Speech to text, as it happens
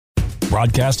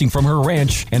Broadcasting from her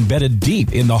ranch embedded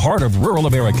deep in the heart of rural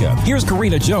America, here's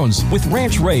Karina Jones with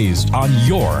Ranch Raised on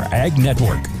your Ag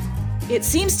Network. It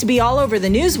seems to be all over the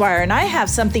newswire, and I have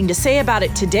something to say about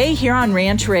it today here on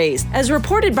Ranch Raised. As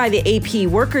reported by the AP,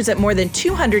 workers at more than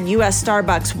 200 U.S.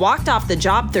 Starbucks walked off the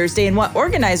job Thursday in what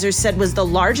organizers said was the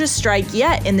largest strike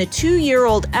yet in the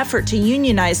 2-year-old effort to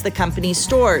unionize the company's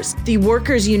stores. The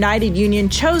Workers United Union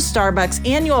chose Starbucks'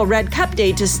 annual Red Cup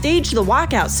Day to stage the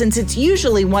walkout since it's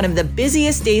usually one of the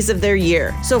busiest days of their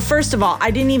year. So first of all, I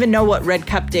didn't even know what Red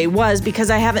Cup Day was because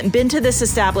I haven't been to this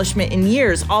establishment in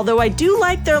years, although I do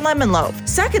like their lemon loaf.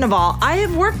 Second of all, I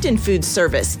have worked in food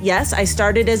service. Yes, I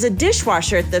started as a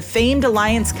dishwasher at the famed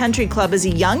Alliance Country Club as a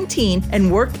young teen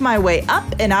and worked my way up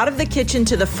and out of the kitchen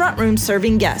to the front room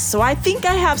serving guests, so I think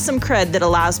I have some cred that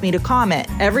allows me to comment.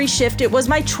 Every shift, it was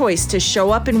my choice to show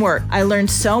up and work. I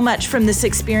learned so much from this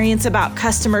experience about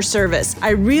customer service.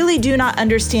 I really do not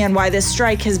understand why this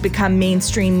strike has become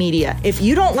mainstream media. If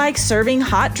you don't like serving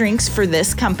hot drinks for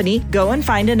this company, go and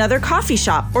find another coffee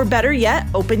shop, or better yet,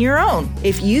 open your own.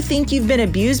 If you think you've been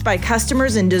abused by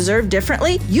customers and deserve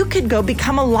differently, you could go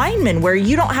become a lineman where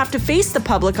you don't have to face the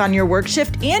public on your work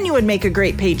shift and you would make a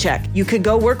great paycheck. You could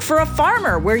go work for a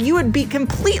farmer where you would be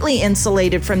completely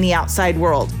insulated from the outside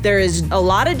world. There is a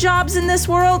lot of jobs in this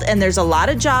world, and there's a lot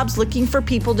of jobs looking for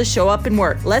people to show up and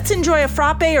work. Let's enjoy a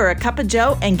frappe or a cup of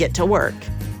joe and get to work.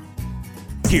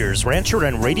 Here's rancher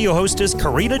and radio hostess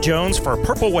Karina Jones for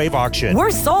Purple Wave Auction.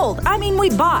 We're sold. We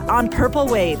bought on Purple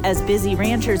Wave. As busy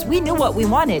ranchers, we knew what we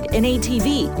wanted, an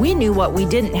ATV. We knew what we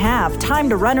didn't have, time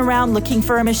to run around looking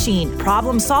for a machine.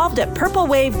 Problem solved at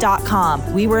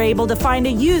purplewave.com. We were able to find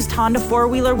a used Honda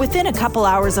four-wheeler within a couple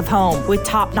hours of home. With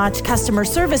top-notch customer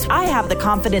service, I have the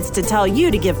confidence to tell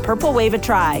you to give Purple Wave a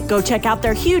try. Go check out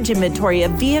their huge inventory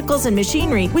of vehicles and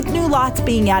machinery with new lots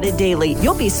being added daily.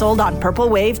 You'll be sold on Purple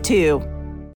Wave too.